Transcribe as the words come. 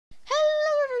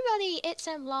it's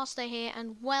Blaster here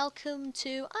and welcome to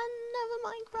another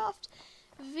Minecraft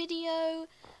video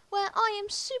where I am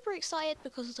super excited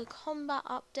because the combat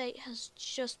update has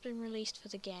just been released for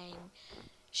the game,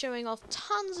 showing off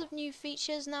tons of new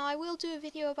features. Now I will do a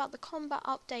video about the combat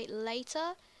update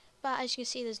later, but as you can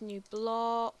see there's new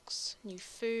blocks, new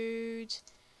food,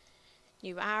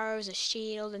 new arrows, a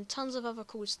shield and tons of other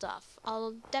cool stuff.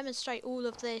 I'll demonstrate all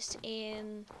of this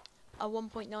in a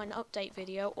 1.9 update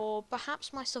video, or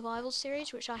perhaps my survival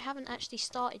series, which I haven't actually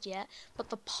started yet, but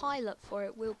the pilot for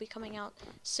it will be coming out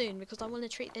soon because I want to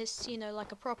treat this, you know,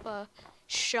 like a proper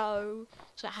show,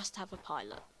 so it has to have a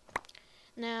pilot.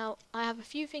 Now, I have a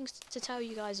few things to tell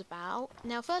you guys about.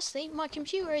 Now, firstly, my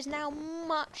computer is now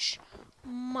much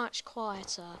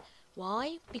quieter.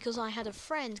 Why? Because I had a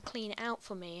friend clean it out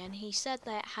for me and he said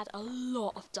that it had a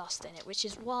lot of dust in it, which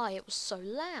is why it was so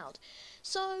loud.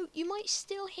 So you might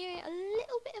still hear a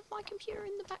little bit of my computer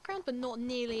in the background, but not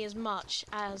nearly as much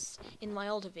as in my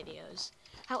older videos.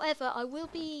 However, I will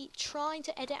be trying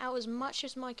to edit out as much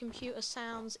as my computer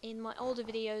sounds in my older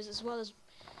videos as well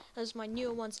as my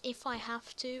newer ones if I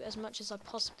have to, as much as I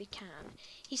possibly can.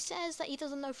 He says that he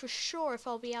doesn't know for sure if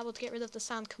I'll be able to get rid of the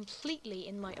sound completely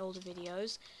in my older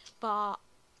videos, but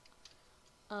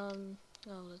oh,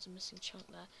 there's a missing chunk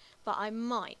there, but I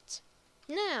might.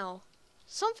 Now,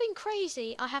 something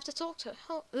crazy I have to talk to,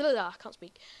 I can't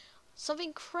speak.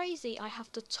 Something crazy I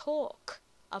have to talk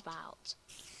about.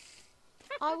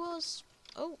 Oh,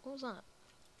 what was that?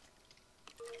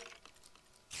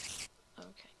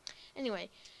 Okay. Anyway,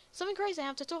 something crazy I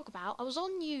have to talk about. I was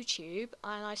on YouTube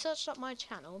and I searched up my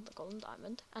channel, the Golden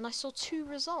Diamond, and I saw two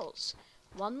results.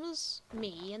 One was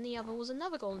me and the other was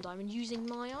another Golden Diamond using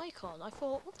my icon. I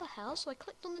thought, what the hell? So I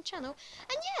clicked on the channel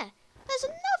and yeah, there's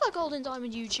another Golden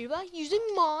Diamond YouTuber using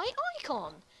my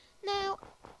icon. Now,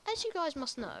 as you guys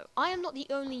must know, I am not the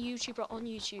only YouTuber on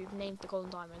YouTube named the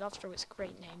Golden Diamond. After all, it's a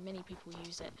great name, many people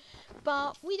use it.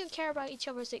 But we don't care about each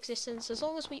other's existence. As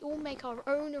long as we all make our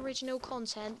own original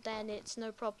content, then it's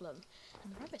no problem.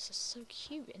 And the rabbits are so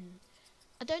cute, and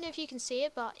I don't know if you can see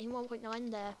it, but in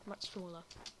 1.9 they're much smaller.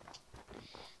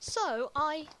 So,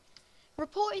 I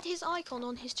reported his icon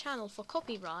on his channel for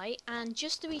copyright, and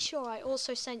just to be sure, I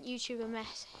also sent YouTube a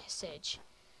message.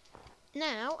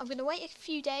 Now, I'm going to wait a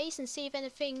few days and see if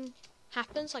anything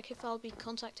happens, like if I'll be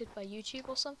contacted by YouTube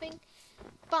or something.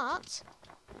 But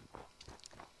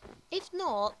if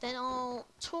not, then I'll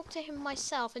talk to him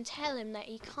myself and tell him that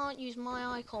he can't use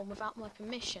my icon without my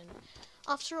permission.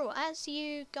 After all, as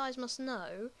you guys must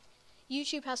know,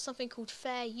 YouTube has something called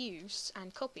fair use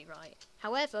and copyright.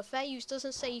 However, fair use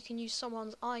doesn't say you can use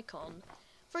someone's icon.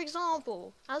 For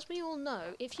example, as we all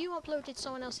know, if you uploaded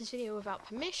someone else's video without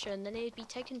permission, then it would be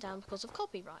taken down because of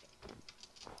copyright.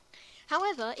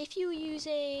 However, if you were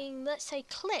using, let's say,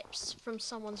 clips from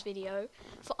someone's video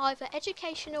for either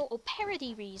educational or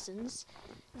parody reasons,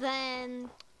 then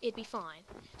it'd be fine.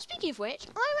 Speaking of which,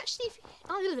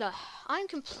 I'm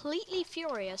completely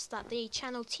furious that the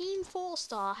channel Team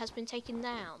 4-Star has been taken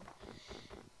down.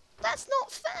 That's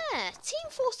not fair!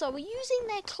 Team 4-Star were using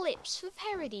their clips for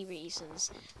parody reasons.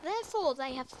 Therefore,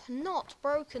 they have not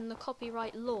broken the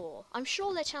copyright law. I'm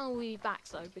sure their channel will be back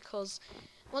though, because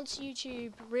once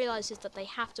YouTube realises that they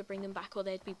have to bring them back or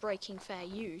they'd be breaking fair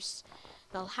use,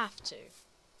 they'll have to.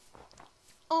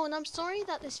 Oh, and I'm sorry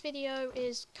that this video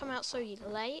is come out so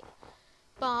late,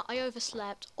 but I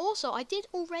overslept. Also, I did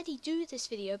already do this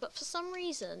video, but for some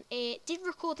reason, it did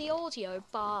record the audio,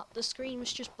 but the screen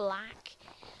was just black.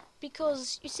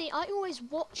 Because, you see, I always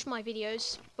watch my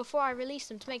videos before I release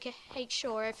them to make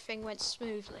sure everything went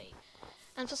smoothly.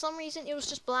 And for some reason, it was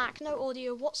just black, no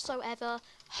audio whatsoever.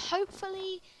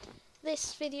 Hopefully,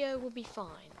 this video will be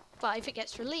fine. But if it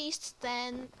gets released,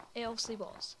 then it obviously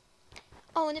was.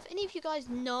 Oh, and if any of you guys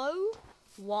know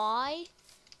why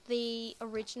the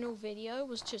original video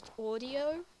was just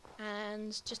audio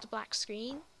and just a black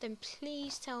screen, then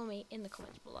please tell me in the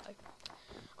comments below.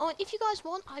 Oh, and if you guys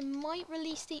want, I might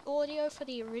release the audio for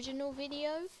the original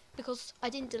video, because I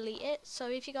didn't delete it, so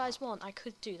if you guys want, I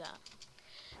could do that.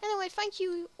 Anyway, thank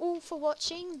you all for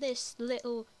watching this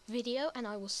little video, and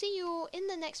I will see you all in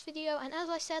the next video, and as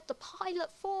I said, the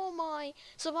pilot for my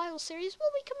survival series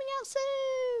will be coming out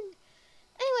soon!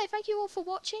 Anyway, thank you all for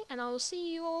watching, and I will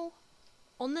see you all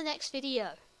on the next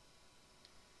video.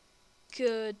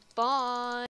 Goodbye!